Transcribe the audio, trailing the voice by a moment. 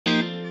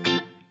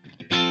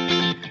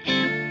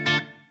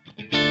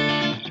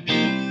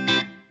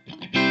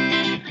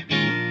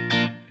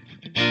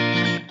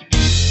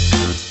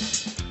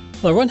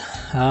Hello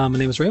everyone, my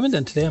name is Raymond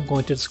and today I'm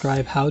going to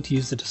describe how to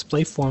use the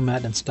display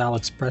format and style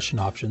expression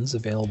options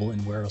available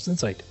in Warehouse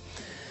Insight.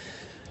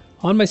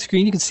 On my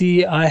screen you can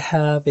see I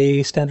have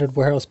a standard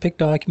Warehouse pick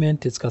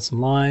document. It's got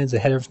some lines, a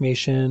header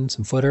information,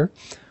 some footer.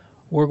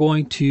 We're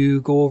going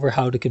to go over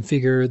how to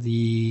configure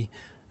the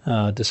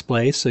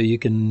display so you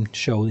can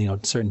show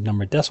certain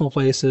number of decimal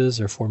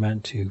places or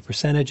format to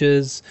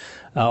percentages.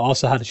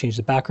 Also how to change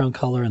the background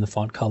color and the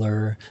font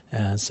color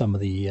and some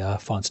of the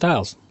font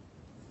styles.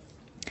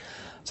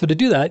 So to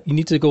do that, you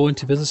need to go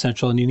into Business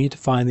Central and you need to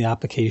find the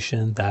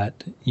application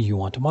that you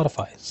want to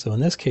modify. So in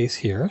this case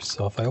here,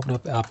 so if I open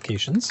up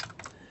Applications,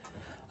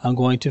 I'm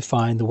going to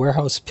find the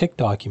Warehouse Pick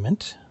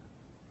document,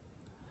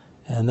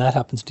 and that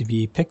happens to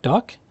be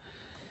PickDoc.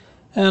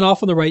 And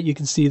off on the right, you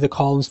can see the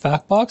columns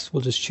fact box.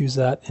 We'll just choose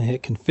that and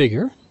hit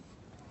Configure.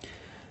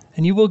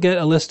 And you will get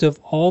a list of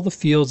all the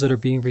fields that are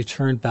being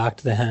returned back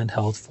to the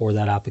handheld for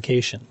that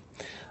application.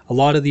 A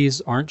lot of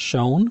these aren't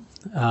shown.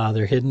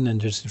 They're hidden and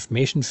just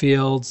information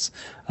fields.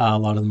 A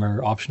lot of them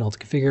are optional to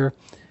configure.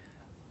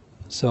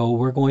 So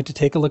we're going to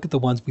take a look at the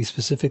ones we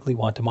specifically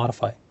want to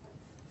modify.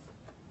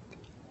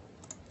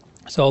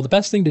 So the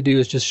best thing to do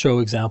is just show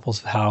examples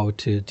of how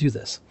to do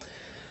this.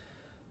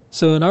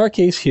 So in our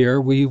case here,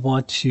 we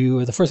want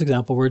to, the first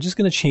example, we're just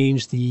going to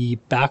change the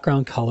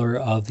background color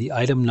of the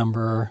item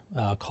number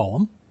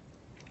column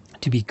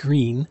to be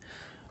green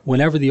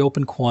whenever the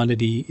open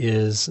quantity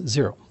is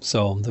 0.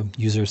 So the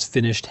user's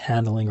finished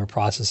handling or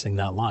processing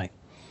that line.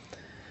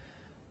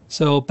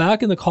 So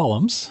back in the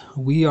columns,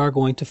 we are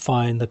going to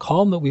find the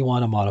column that we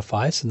want to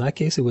modify. So in that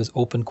case, it was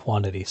open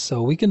quantity.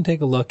 So we can take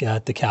a look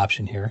at the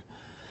caption here.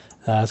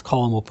 It's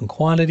column open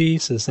quantity.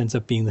 So this ends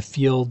up being the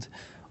field,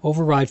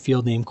 override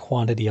field name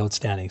quantity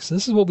outstanding. So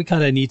this is what we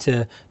kind of need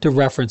to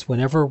reference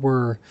whenever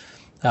we're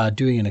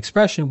doing an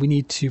expression. We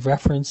need to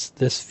reference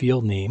this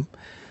field name.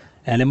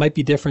 And it might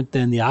be different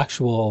than the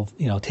actual,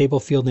 table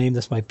field name.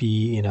 This might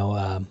be,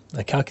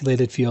 a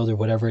calculated field or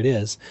whatever it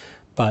is.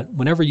 But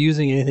whenever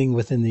using anything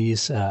within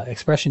these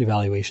expression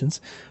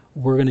evaluations,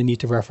 we're going to need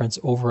to reference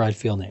override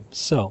field name.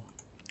 So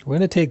we're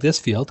going to take this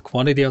field,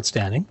 quantity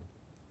outstanding,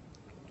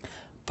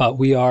 but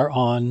we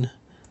want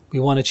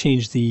to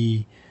change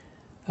the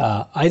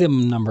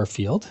item number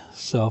field.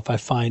 So if I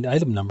find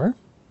item number,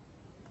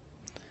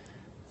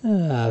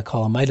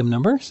 column item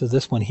number, so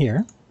this one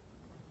here,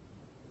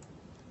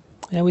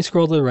 and we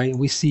scroll to the right and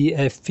we see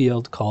a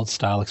field called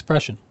style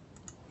expression.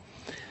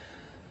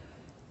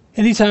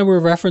 Anytime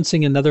we're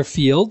referencing another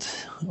field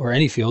or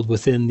any field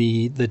within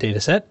the data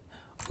set,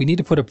 we need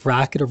to put a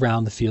bracket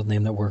around the field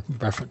name that we're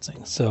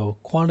referencing. So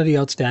quantity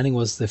outstanding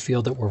was the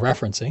field that we're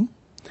referencing.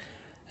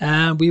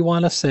 And we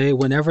want to say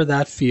whenever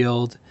that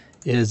field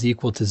is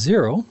equal to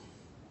 0,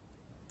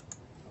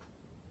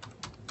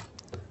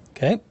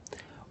 okay,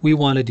 we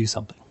want to do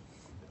something.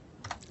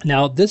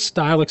 Now this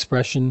style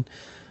expression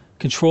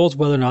controls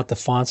whether or not the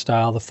font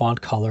style, the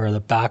font color, or the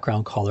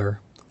background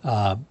color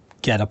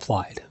get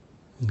applied.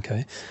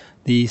 Okay,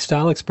 the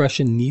style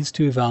expression needs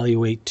to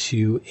evaluate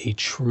to a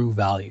true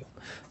value.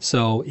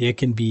 So it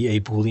can be a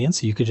Boolean.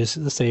 So you could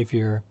just say if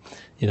you're,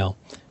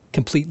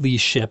 completely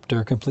shipped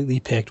or completely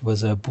picked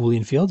was a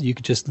Boolean field, you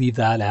could just leave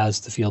that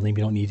as the field name.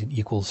 You don't need it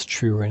equals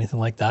true or anything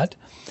like that.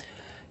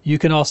 You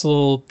can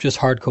also just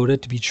hard code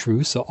it to be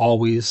true. So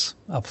always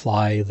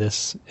apply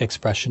this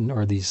expression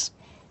or these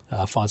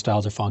font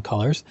styles or font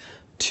colors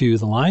to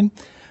the line,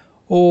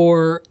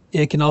 or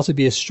it can also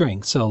be a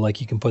string. So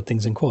like you can put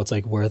things in quotes,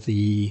 like where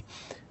the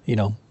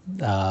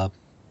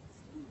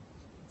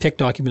pick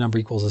document number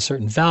equals a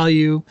certain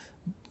value,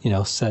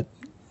 set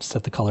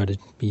the color to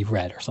be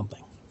red or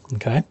something.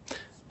 Okay.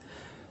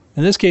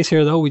 In this case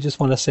here though, we just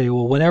want to say,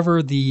 well,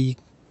 whenever the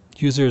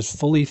user is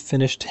fully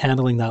finished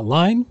handling that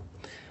line,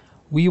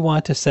 we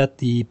want to set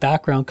the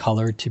background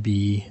color to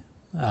be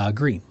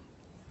green.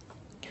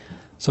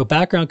 So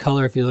background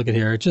color, if you look at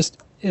here,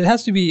 it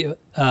has to be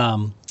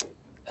a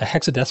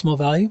hexadecimal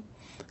value.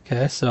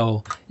 Okay,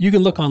 so you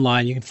can look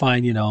online, you can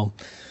find,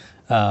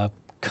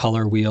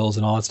 color wheels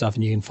and all that stuff,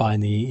 and you can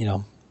find the,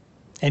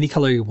 any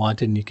color you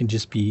want, and you can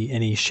just be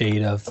any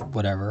shade of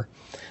whatever.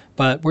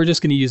 But we're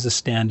just going to use the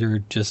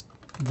standard, just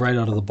right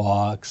out of the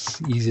box,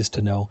 easiest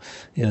to know,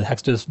 the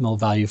hexadecimal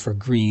value for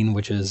green,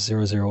 which is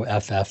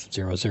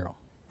 00FF00.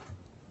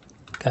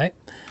 Okay,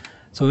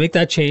 so we make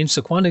that change.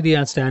 So quantity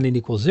outstanding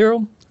equals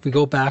 0. If we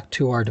go back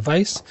to our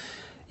device,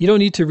 you don't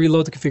need to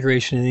reload the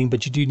configuration or anything,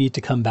 but you do need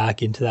to come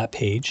back into that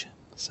page.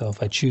 So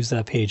if I choose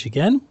that page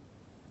again,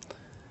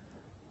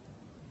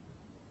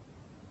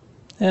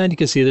 and you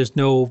can see there's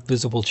no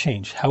visible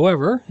change.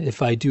 However,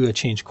 if I do a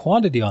change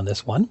quantity on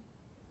this one,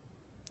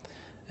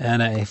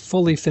 and I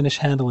fully finish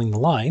handling the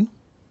line,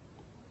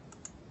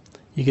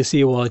 you can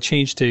see, well, it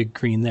changed to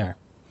green there.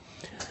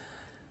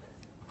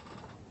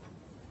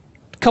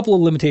 A couple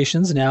of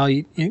limitations now,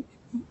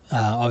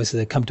 obviously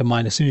that come to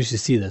mind as soon as you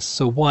see this.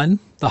 So one,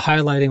 the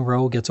highlighting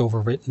row gets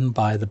overwritten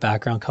by the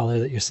background color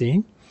that you're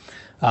seeing.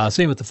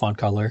 Same with the font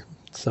color.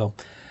 So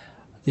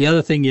the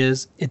other thing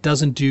is it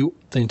doesn't do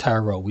the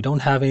entire row. We don't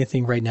have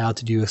anything right now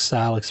to do with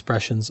style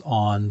expressions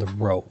on the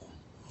row.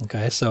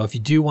 Okay, so if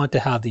you do want to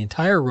have the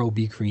entire row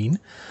be green,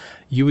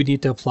 you would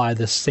need to apply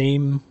the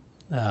same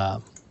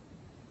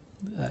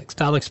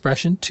style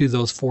expression to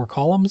those 4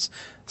 columns,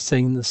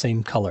 saying the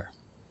same color.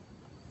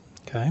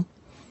 Okay.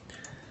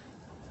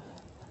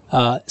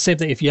 Same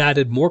thing, if you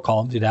added more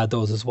columns, you'd add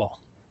those as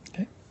well.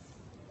 Okay.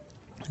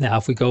 Now,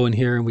 if we go in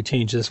here and we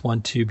change this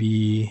one to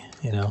be,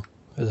 or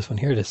this one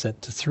here to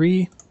set to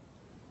 3,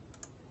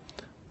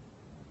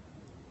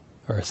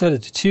 or set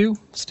it to 2,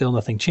 still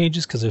nothing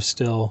changes because there's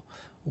still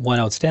 1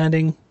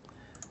 outstanding.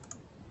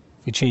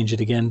 If we change it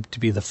again to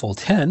be the full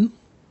 10,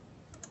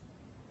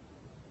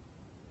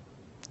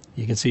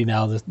 you can see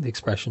now the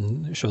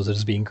expression shows it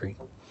as being green.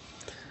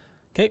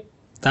 Okay,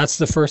 that's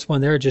the first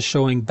one there, just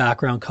showing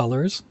background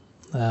colors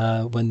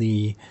when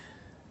the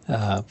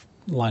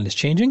line is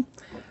changing.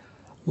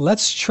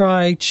 Let's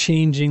try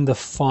changing the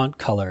font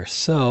color.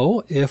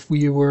 So if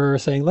we were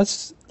saying,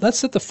 let's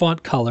set the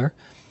font color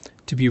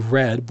to be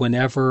red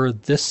whenever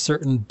this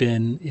certain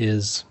bin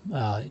is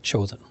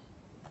chosen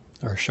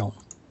or shown.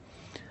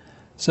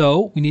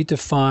 So we need to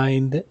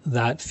find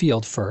that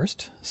field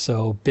first.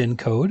 So bin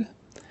code.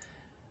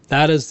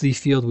 That is the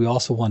field we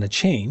also want to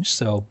change.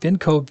 So bin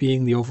code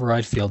being the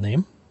override field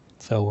name.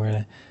 So we're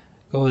going to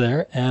go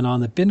there, and on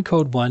the bin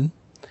code one,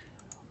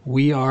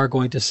 we are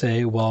going to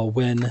say, well,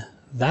 when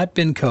that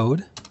bin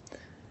code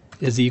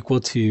is equal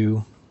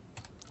to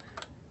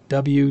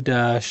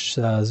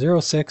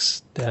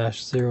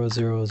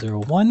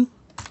W-06-0001.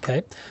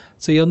 Okay,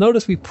 so you'll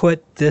notice we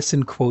put this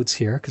in quotes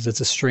here because it's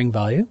a string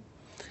value,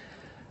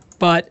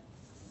 but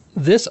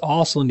this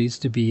also needs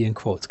to be in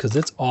quotes because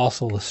it's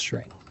also a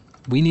string.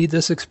 We need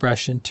this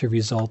expression to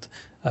result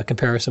a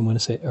comparison when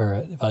or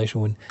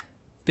evaluation when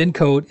bin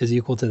code is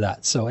equal to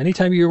that. So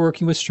anytime you're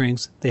working with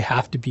strings, they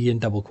have to be in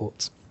double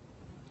quotes.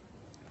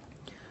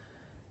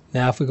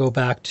 Now, if we go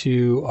back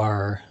to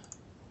our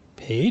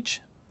page,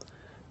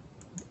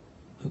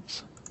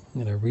 oops,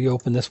 I'm going to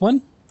reopen this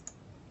one.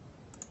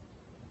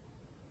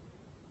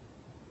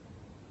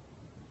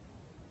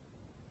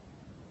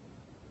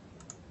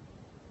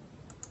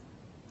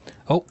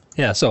 Oh,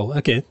 yeah, so,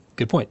 okay,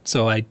 good point.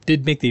 So I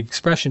did make the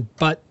expression,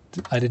 but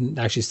I didn't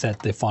actually set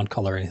the font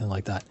color or anything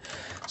like that.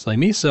 So like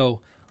me,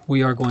 so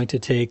we are going to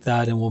take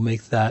that and we'll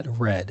make that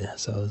red.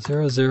 So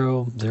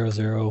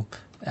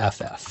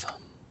 0000FF.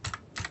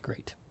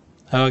 Great.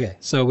 Okay,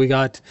 so we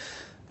got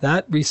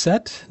that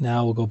reset.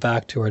 Now we'll go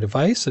back to our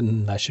device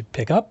and that should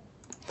pick up.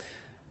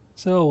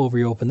 So we'll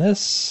reopen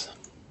this.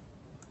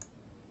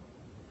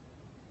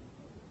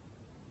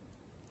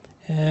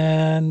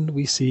 And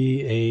we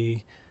see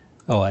a,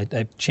 oh, I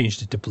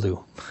changed it to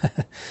blue.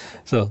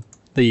 So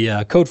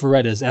the code for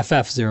red is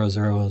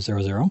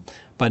FF0000,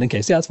 but in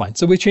case, yeah, that's fine.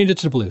 So we changed it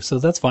to blue, so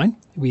that's fine.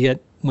 We get,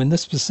 when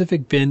this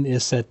specific bin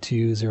is set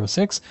to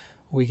 06,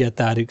 we get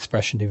that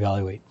expression to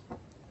evaluate.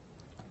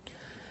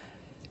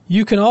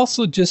 You can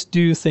also just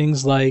do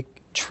things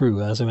like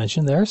true, as I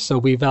mentioned there. So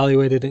we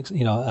evaluated,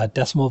 a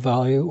decimal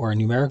value or a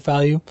numeric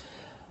value.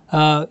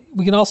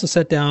 We can also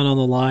set down on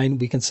the line,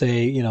 we can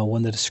say,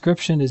 when the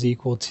description is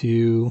equal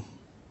to,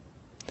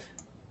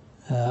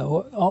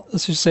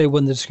 let's just say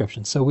when the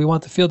description. So we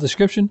want the field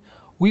description.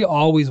 We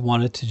always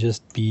want it to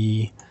just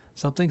be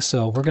something.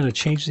 So we're going to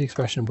change the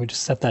expression. We'll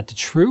just set that to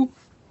true.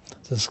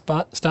 So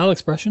style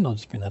expression, I'll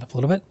just bring that up a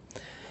little bit.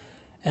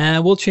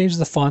 And we'll change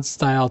the font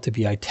style to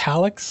be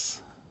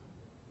italics.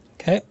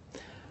 Okay.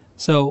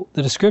 So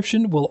the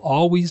description will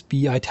always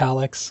be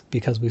italics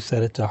because we've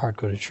set it to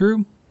hard-coded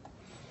true.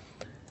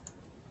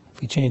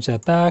 If we change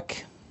that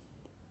back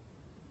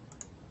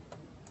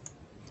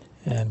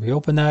and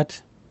reopen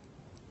that,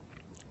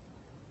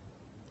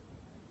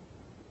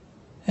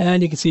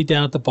 and you can see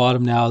down at the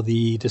bottom now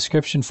the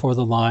description for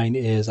the line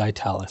is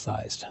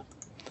italicized.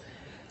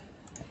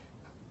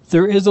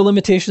 There is a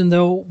limitation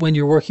though when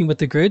you're working with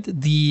the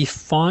grid. The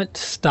font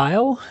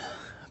style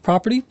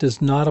property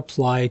does not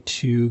apply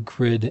to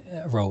grid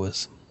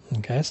rows.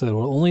 Okay, so it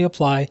will only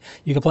apply,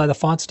 you can apply the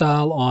font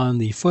style on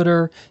the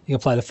footer, you can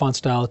apply the font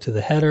style to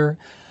the header.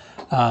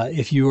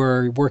 If you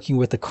are working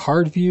with the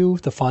card view,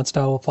 the font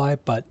style will apply,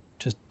 but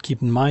just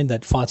keep in mind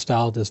that font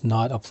style does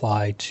not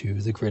apply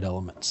to the grid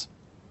elements.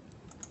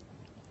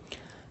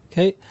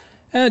 Okay,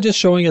 and just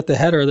showing at the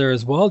header there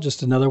as well,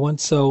 just another one.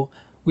 So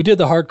we did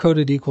the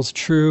hard-coded equals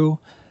true.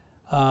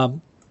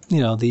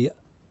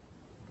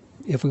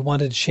 If we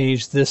wanted to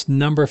change this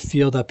number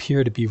field up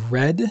here to be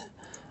red,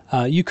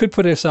 you could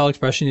put a style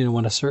expression,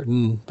 when a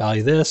certain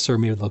value this, or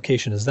maybe the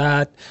location is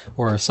that,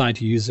 or assigned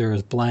to user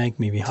is blank,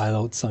 maybe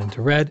highlight something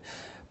to red.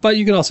 But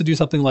you can also do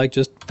something like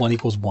just 1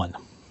 equals 1.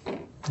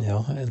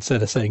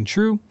 Instead of setting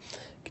true, you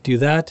can do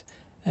that.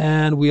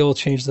 And we'll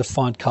change the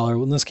font color.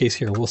 In this case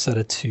here, we'll set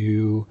it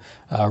to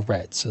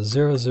red. So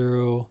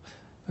 00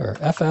 or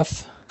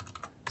FF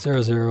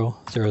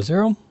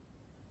 0000.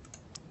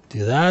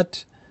 Do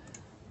that.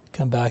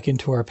 Come back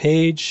into our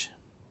page.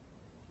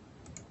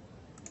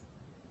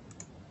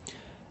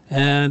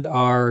 And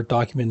our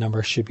document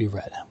number should be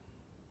red.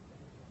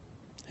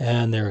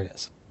 And there it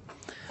is.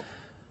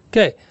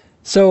 Okay,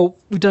 so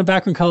we've done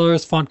background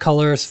colors,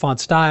 font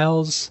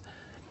styles.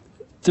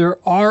 There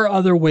are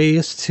other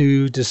ways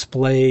to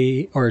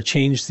display or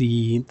change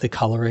the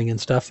coloring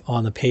and stuff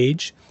on the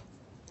page.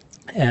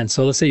 And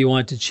so let's say you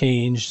want to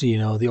change,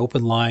 the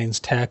open lines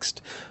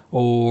text,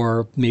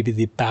 or maybe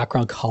the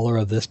background color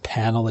of this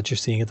panel that you're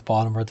seeing at the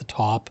bottom or at the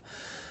top,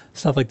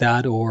 stuff like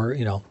that, or,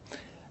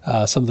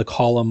 some of the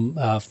column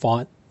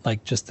font,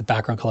 like just the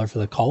background color for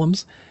the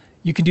columns.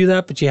 You can do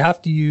that, but you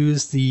have to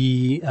use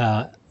the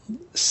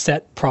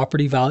set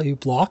property value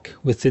block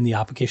within the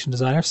application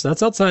designer. So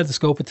that's outside the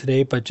scope of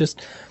today, but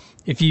just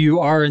if you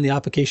are in the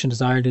application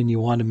designer and you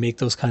want to make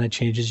those kind of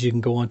changes, you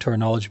can go onto our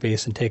knowledge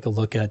base and take a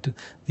look at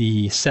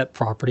the set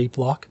property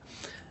block.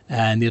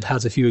 And it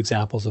has a few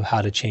examples of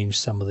how to change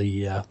some of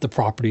the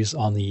properties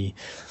on the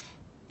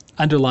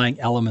underlying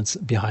elements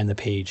behind the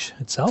page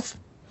itself.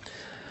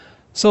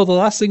 So the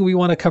last thing we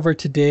want to cover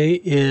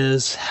today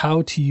is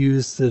how to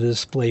use the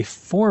display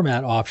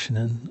format option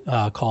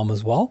in column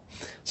as well.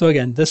 So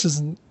again, this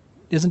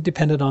isn't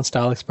dependent on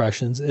style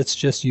expressions. It's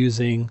just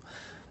using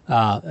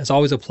it's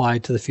always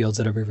applied to the fields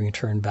that are being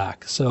returned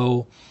back.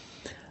 So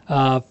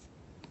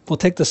we'll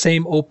take the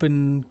same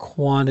open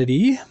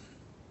quantity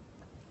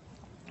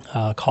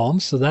column.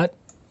 So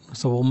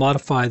we'll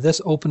modify this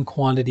open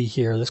quantity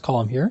here, this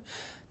column here,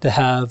 to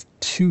have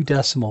 2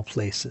 decimal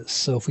places.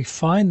 So if we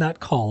find that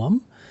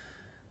column,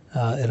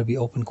 it'll be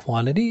open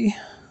quantity.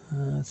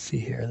 Let's see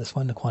here, this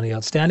one, the quantity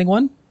outstanding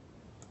one.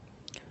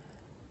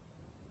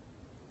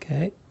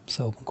 Okay,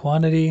 so open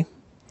quantity.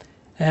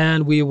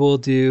 And we will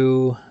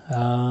do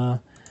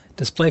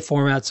display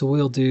format. So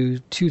we'll do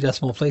 2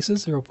 decimal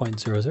places,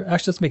 0.00.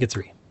 Actually, let's make it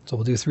 3. So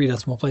we'll do 3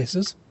 decimal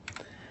places.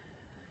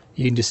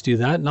 You can just do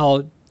that. And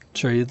I'll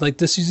show you, like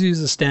this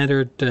uses the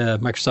standard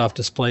Microsoft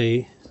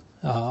display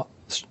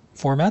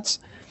formats.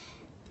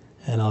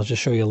 And I'll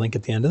just show you a link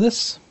at the end of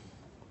this.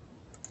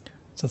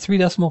 So 3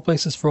 decimal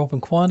places for open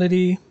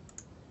quantity.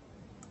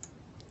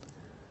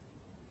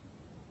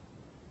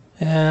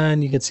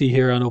 And you can see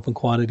here on open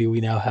quantity,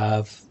 we now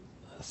have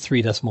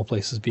 3 decimal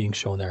places being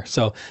shown there.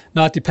 So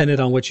not dependent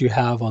on what you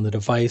have on the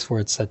device where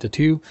it's set to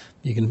 2.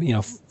 You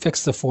can,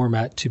 fix the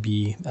format to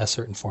be a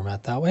certain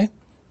format that way.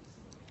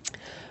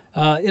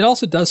 It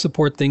also does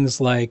support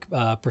things like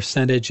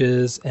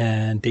percentages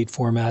and date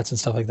formats and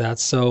stuff like that.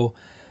 So,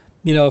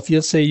 if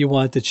you say you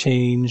want to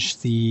change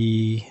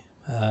the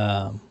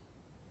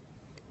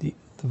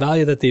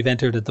value that they've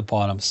entered at the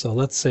bottom. So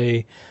let's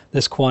say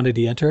this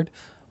quantity entered,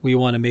 we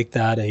want to make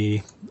that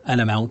an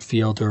amount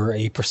field or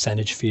a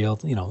percentage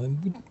field. We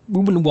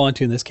wouldn't want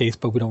to in this case,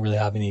 but we don't really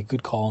have any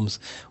good columns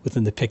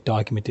within the pick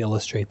document to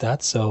illustrate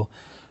that. So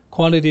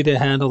quantity to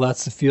handle,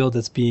 that's the field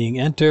that's being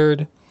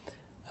entered.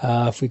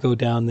 If we go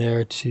down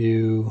there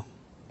to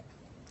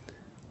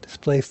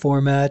display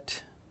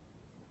format,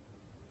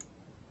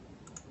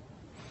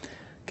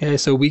 okay,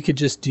 so we could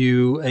just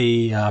do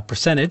a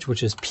percentage,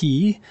 which is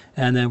P,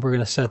 and then we're going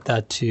to set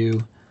that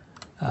to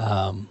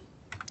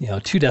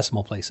 2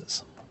 decimal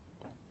places.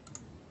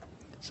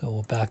 So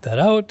we'll back that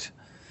out,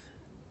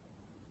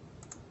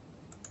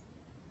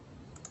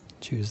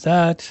 choose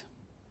that,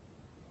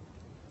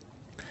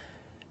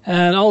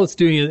 and all it's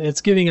doing is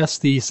it's giving us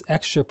these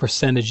extra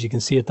percentage. You can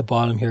see at the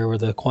bottom here where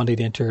the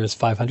quantity enter is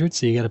 500,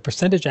 so you get a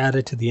percentage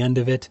added to the end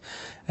of it,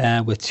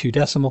 and with 2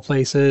 decimal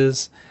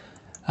places.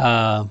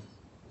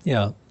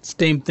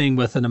 Same thing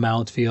with an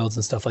amount fields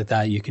and stuff like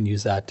that. You can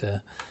use that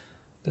to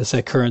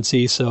set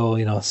currency.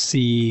 So,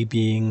 C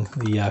being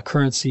the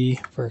currency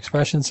for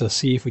expression. So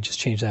C, if we just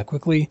change that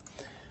quickly,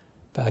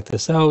 back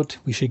this out,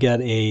 we should get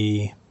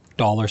a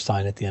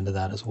 $sign at the end of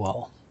that as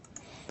well,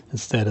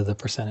 instead of the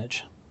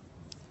percentage.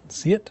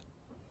 See it?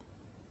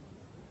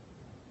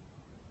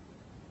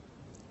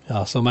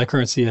 So my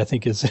currency, I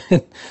think, is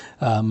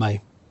my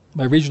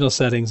regional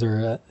settings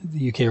are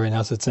the UK right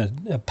now, so it's a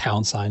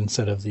 £sign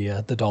instead of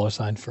the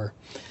 $sign for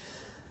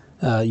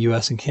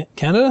US and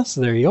Canada.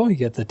 So there you go. You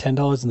get the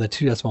 $10 and the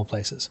 2 decimal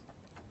places.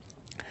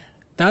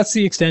 That's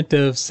the extent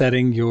of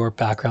setting your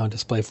background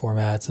display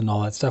formats and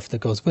all that stuff that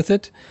goes with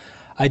it.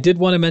 I did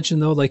want to mention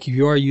though, like if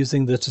you are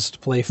using the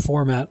display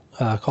format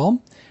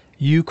column,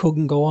 you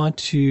can go on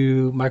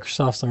to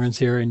Microsoft Learns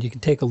here and you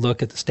can take a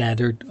look at the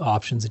standard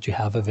options that you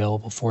have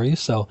available for you.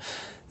 So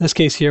in this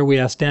case here, we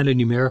have standard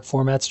numeric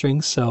format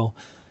strings. So,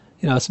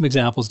 some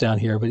examples down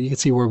here, but you can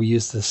see where we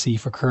use the C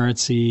for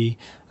currency,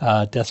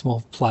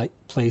 decimal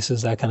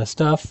places, that kind of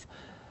stuff.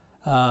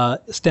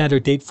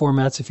 Standard date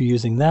formats, if you're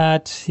using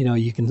that,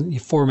 you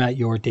format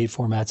your date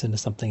formats into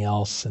something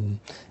else, and,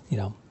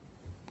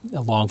 a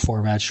long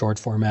format, short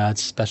formats,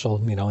 special,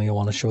 you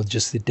want to show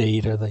just the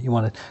date, or you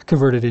want to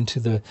convert it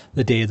into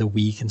the day of the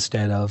week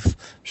instead of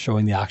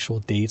showing the actual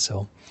date.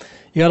 So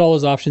you got all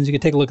those options. You can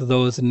take a look at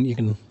those and you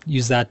can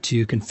use that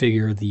to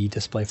configure the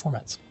display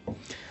formats.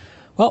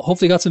 Well,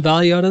 hopefully you got some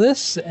value out of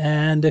this.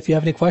 And if you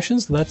have any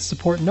questions, let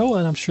support know,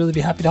 and I'm sure they'd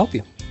be happy to help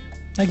you.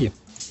 Thank you.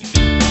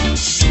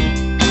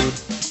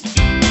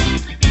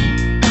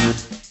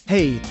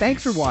 Hey,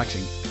 thanks for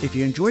watching. If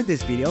you enjoyed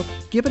this video,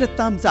 give it a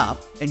thumbs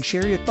up and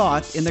share your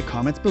thoughts in the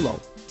comments below.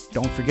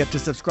 Don't forget to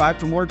subscribe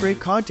for more great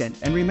content,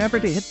 and remember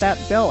to hit that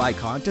bell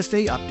icon to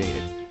stay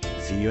updated.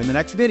 See See you in the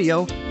next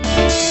video.